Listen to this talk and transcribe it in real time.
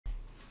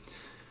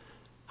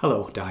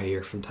Hello, Di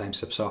here from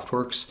Timeslip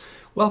Softworks.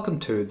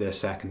 Welcome to the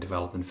second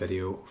development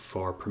video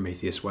for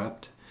Prometheus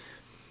Wept.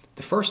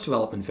 The first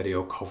development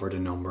video covered a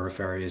number of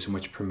areas in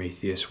which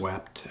Prometheus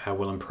Wept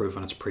will improve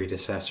on its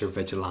predecessor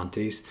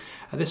Vigilantes.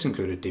 This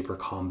included deeper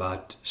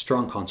combat,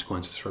 strong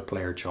consequences for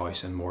player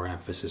choice and more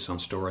emphasis on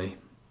story.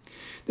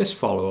 This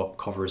follow-up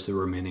covers the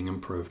remaining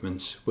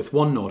improvements, with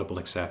one notable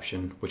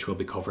exception which will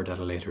be covered at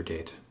a later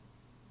date.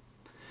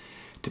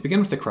 To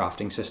begin with the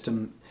crafting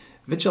system,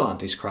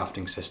 Vigilantes'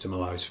 crafting system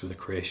allows for the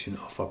creation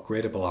of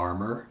upgradable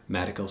armour,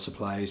 medical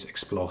supplies,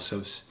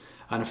 explosives,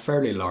 and a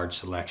fairly large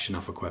selection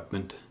of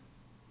equipment.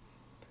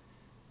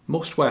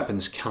 Most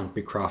weapons can't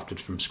be crafted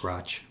from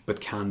scratch, but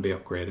can be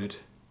upgraded.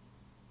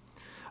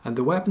 And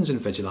the weapons in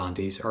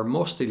Vigilantes are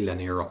mostly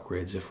linear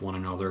upgrades of one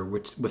another,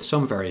 with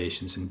some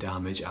variations in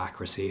damage,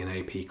 accuracy, and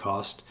AP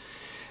cost.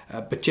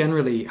 But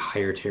generally,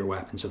 higher tier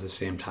weapons of the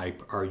same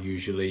type are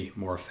usually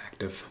more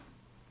effective.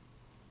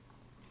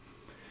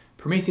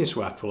 Prometheus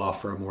Wept will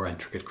offer a more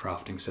intricate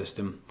crafting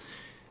system.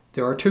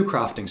 There are two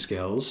crafting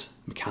skills: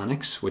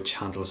 mechanics, which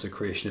handles the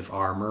creation of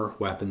armour,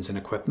 weapons and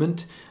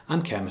equipment,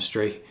 and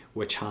chemistry,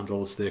 which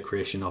handles the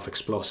creation of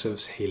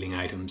explosives, healing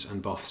items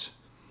and buffs.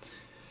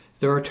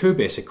 There are two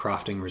basic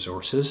crafting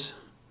resources.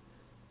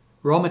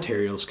 Raw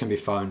materials can be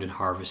found and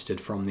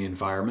harvested from the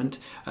environment.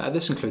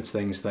 This includes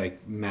things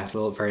like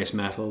various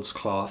metals,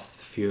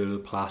 cloth, fuel,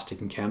 plastic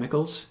and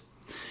chemicals.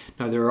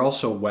 Now there are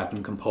also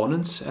weapon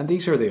components, and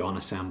these are the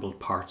unassembled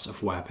parts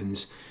of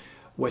weapons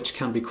which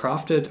can be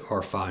crafted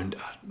or found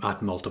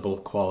at multiple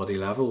quality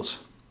levels.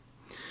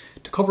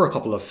 To cover a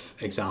couple of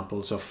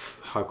examples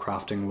of how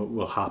crafting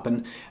will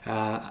happen,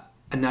 a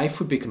knife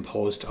would be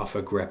composed of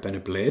a grip and a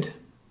blade.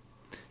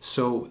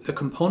 So the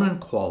component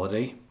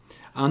quality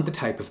and the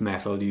type of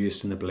metal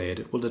used in the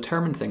blade will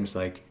determine things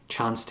like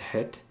chance to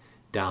hit,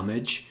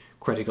 damage,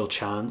 critical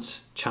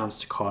chance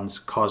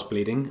to cause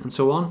bleeding, and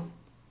so on.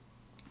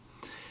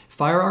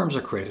 Firearms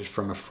are created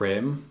from a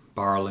frame,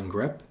 barrel and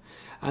grip,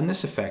 and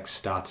this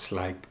affects stats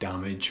like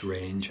damage,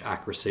 range,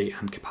 accuracy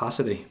and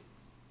capacity.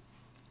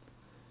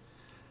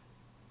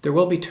 There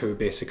will be two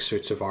basic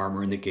suits of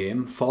armour in the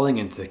game, falling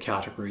into the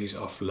categories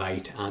of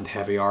light and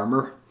heavy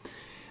armour.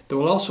 There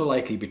will also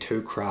likely be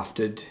two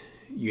crafted,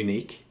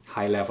 unique,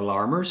 high-level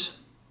armours.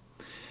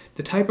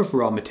 The type of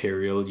raw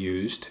material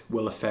used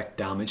will affect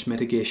damage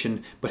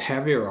mitigation, but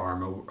heavier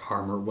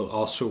armour will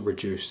also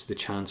reduce the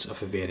chance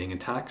of evading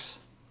attacks.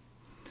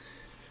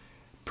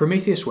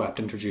 Prometheus Wept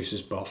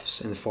introduces buffs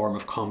in the form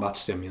of combat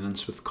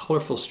stimulants with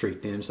colourful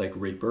street names like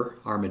Reaper,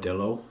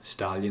 Armadillo,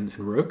 Stallion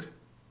and Rook.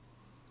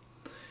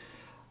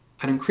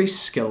 An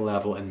increased skill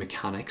level in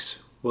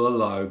mechanics will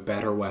allow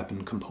better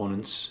weapon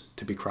components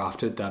to be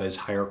crafted, that is,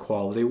 higher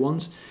quality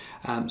ones,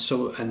 and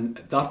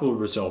that will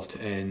result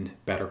in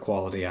better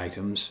quality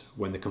items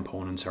when the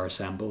components are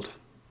assembled.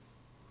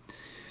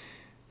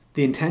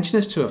 The intention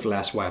is to have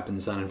less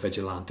weapons than in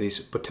Vigilantes,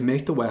 but to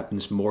make the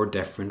weapons more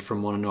different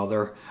from one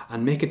another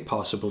and make it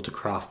possible to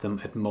craft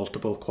them at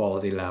multiple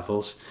quality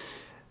levels.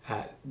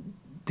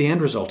 The end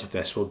result of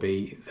this will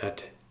be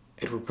that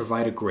it will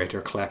provide a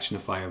greater collection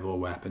of viable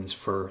weapons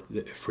for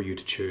you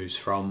to choose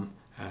from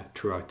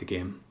throughout the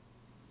game.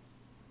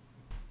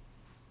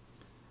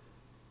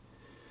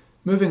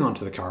 Moving on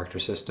to the character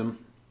system.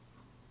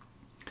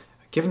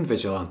 Given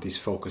Vigilantes'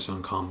 focus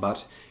on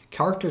combat,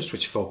 characters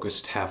which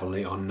focused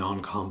heavily on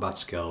non-combat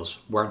skills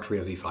weren't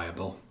really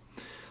viable.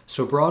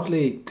 So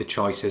broadly, the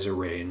choice is a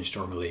ranged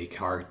or melee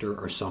character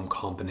or some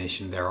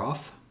combination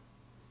thereof.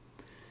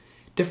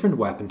 Different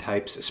weapon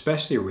types,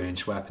 especially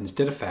ranged weapons,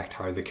 did affect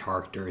how the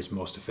character is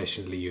most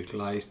efficiently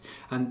utilised,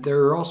 and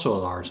there are also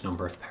a large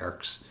number of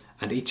perks,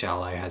 and each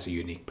ally has a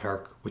unique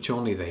perk which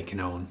only they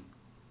can own.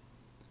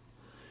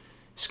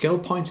 Skill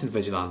points in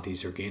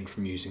Vigilantes are gained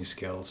from using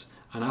skills,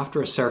 and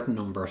after a certain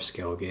number of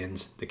skill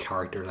gains, the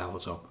character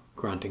levels up,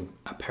 granting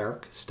a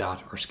perk,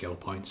 stat or skill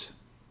points.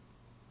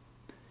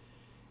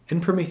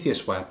 In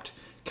Prometheus Wept,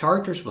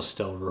 characters will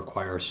still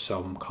require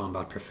some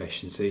combat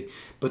proficiency,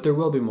 but there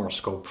will be more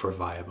scope for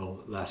viable,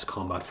 less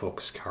combat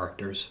focused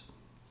characters.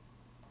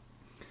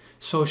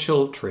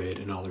 Social, trade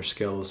and other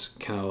skills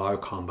can allow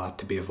combat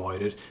to be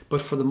avoided,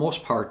 but for the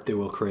most part they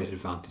will create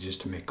advantages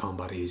to make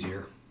combat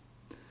easier.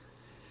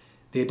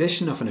 The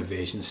addition of an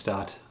evasion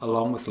stat,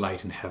 along with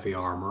light and heavy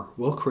armour,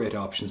 will create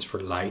options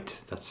for light,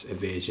 that's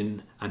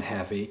evasion, and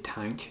heavy,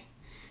 tank,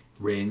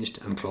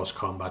 ranged and close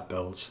combat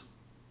builds.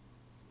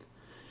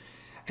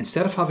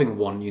 Instead of having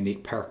one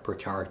unique perk per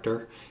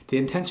character, the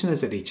intention is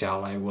that each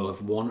ally will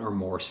have one or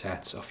more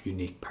sets of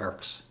unique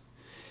perks.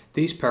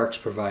 These perks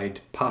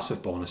provide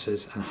passive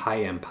bonuses and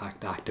high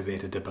impact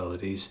activated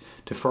abilities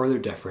to further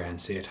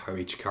differentiate how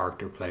each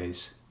character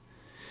plays.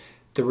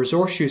 The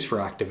resource used for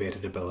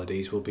activated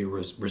abilities will be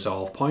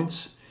resolve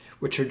points,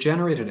 which are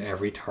generated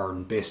every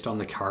turn based on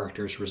the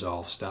character's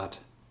resolve stat.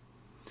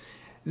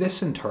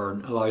 This in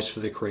turn allows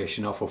for the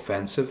creation of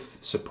offensive,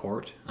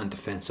 support and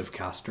defensive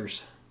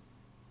casters.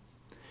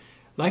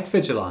 Like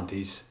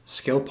Vigilantes,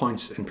 skill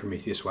points in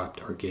Prometheus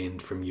Wept are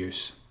gained from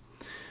use,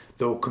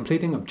 though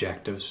completing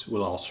objectives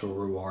will also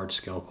reward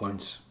skill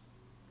points.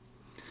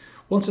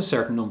 Once a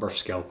certain number of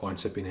skill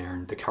points have been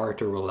earned, the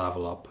character will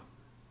level up.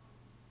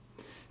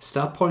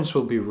 Stat points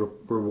will be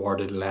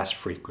rewarded less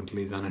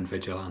frequently than in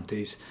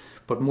Vigilantes,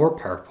 but more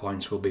perk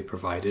points will be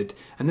provided,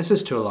 and this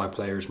is to allow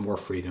players more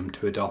freedom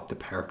to adopt the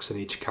perks in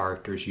each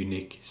character's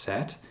unique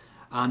set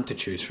and to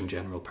choose from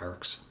general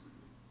perks.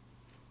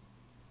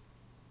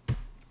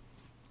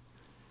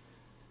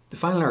 The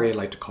final area I'd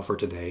like to cover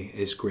today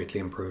is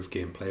greatly improved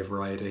gameplay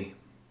variety.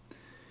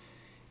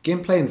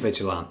 Gameplay in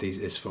Vigilantes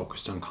is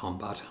focused on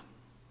combat.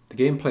 The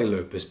gameplay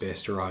loop is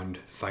based around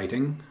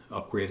fighting,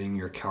 upgrading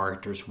your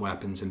character's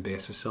weapons and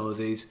base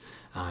facilities,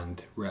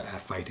 and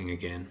fighting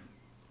again.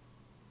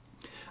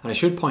 And I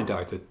should point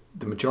out that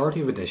the majority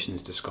of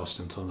additions discussed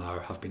until now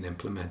have been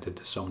implemented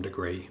to some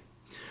degree.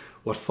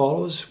 What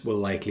follows will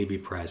likely be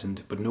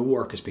present, but no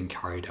work has been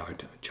carried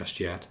out just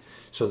yet,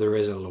 so there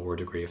is a lower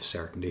degree of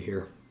certainty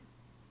here.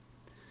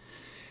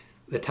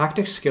 The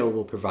tactics skill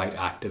will provide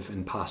active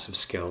and passive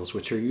skills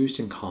which are used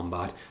in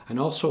combat and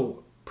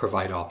also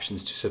provide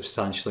options to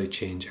substantially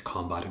change a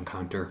combat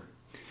encounter.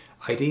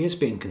 Ideas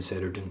being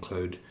considered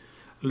include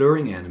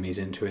luring enemies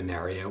into an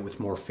area with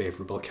more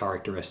favourable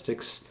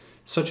characteristics,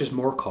 such as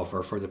more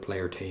cover for the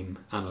player team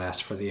and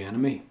less for the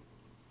enemy.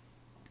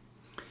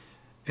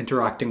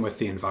 Interacting with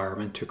the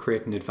environment to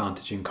create an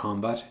advantage in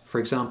combat, for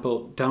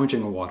example,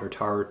 damaging a water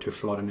tower to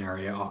flood an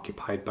area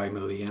occupied by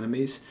melee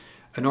enemies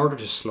in order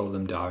to slow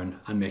them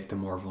down and make them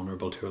more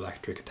vulnerable to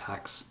electric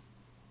attacks.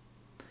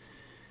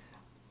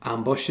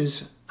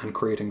 Ambushes and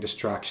creating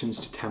distractions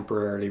to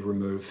temporarily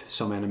remove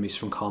some enemies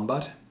from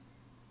combat.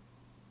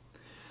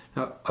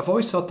 Now, I've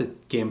always thought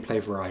that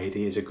gameplay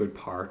variety is a good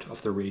part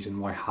of the reason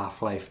why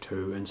Half-Life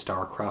 2 and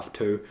StarCraft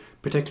 2,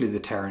 particularly the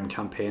Terran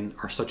campaign,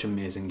 are such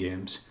amazing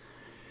games.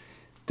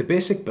 The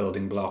basic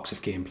building blocks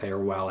of gameplay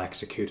are well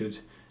executed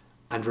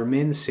and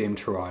remain the same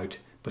throughout,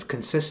 but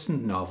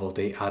consistent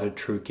novelty added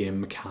through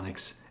game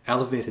mechanics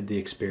elevated the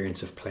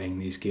experience of playing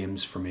these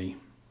games for me.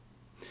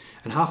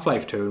 In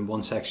Half-Life 2, in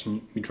one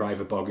section you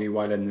drive a buggy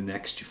while in the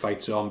next you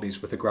fight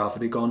zombies with a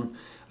gravity gun.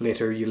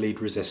 Later you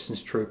lead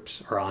resistance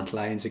troops or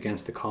antlions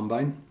against the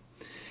Combine.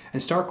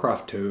 In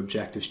StarCraft 2,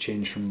 objectives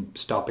change from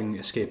stopping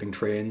escaping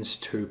trains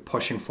to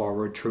pushing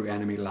forward through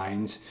enemy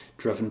lines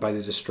driven by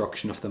the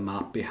destruction of the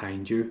map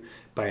behind you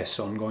by a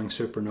sun-going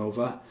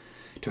supernova,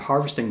 to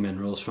harvesting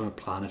minerals from a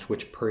planet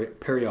which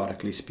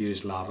periodically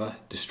spews lava,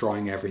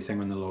 destroying everything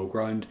on the low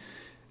ground,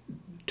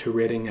 to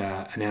raiding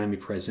an enemy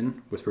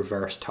prison with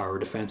reverse tower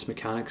defense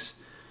mechanics.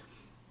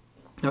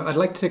 Now, I'd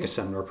like to take a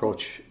similar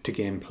approach to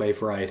gameplay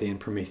variety in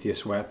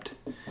Prometheus Wept.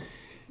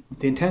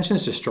 The intention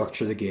is to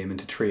structure the game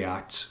into 3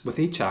 acts, with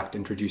each act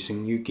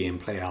introducing new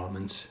gameplay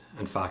elements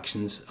and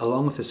factions,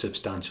 along with a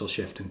substantial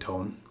shift in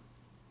tone.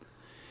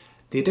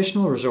 The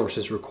additional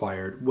resources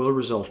required will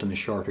result in a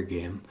shorter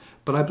game,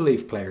 but I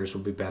believe players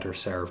will be better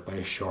served by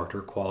a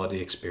shorter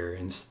quality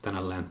experience than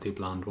a lengthy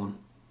bland one.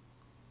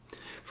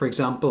 For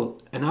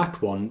example, in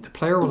Act 1, the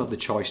player will have the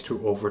choice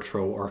to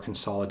overthrow or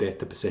consolidate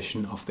the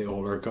position of the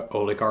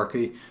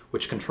oligarchy,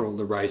 which control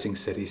the rising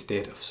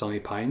city-state of Sunny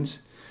Pines.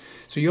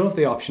 So you'll have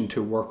the option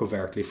to work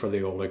overtly for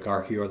the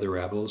oligarchy or the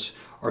rebels,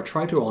 or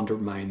try to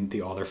undermine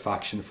the other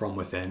faction from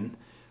within,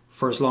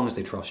 for as long as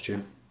they trust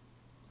you.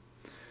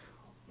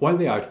 While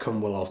the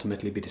outcome will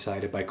ultimately be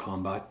decided by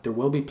combat, there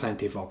will be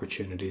plenty of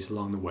opportunities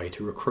along the way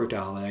to recruit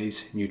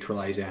allies,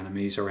 neutralise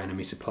enemies or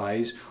enemy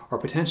supplies, or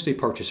potentially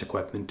purchase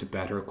equipment to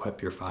better equip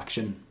your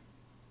faction.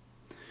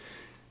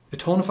 The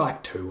tone of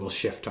Act 2 will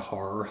shift to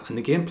horror, and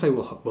the gameplay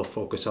will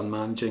focus on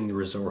managing the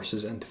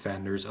resources and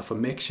defenders of a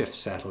makeshift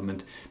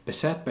settlement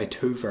beset by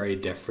 2 very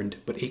different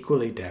but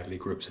equally deadly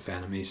groups of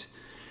enemies.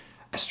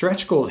 A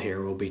stretch goal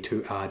here will be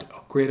to add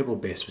upgradable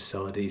base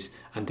facilities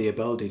and the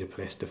ability to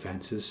place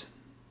defences.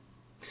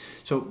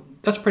 So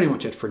that's pretty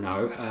much it for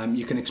now.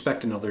 You can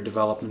expect another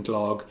development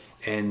log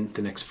in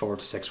the next 4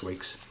 to 6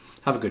 weeks.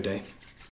 Have a good day.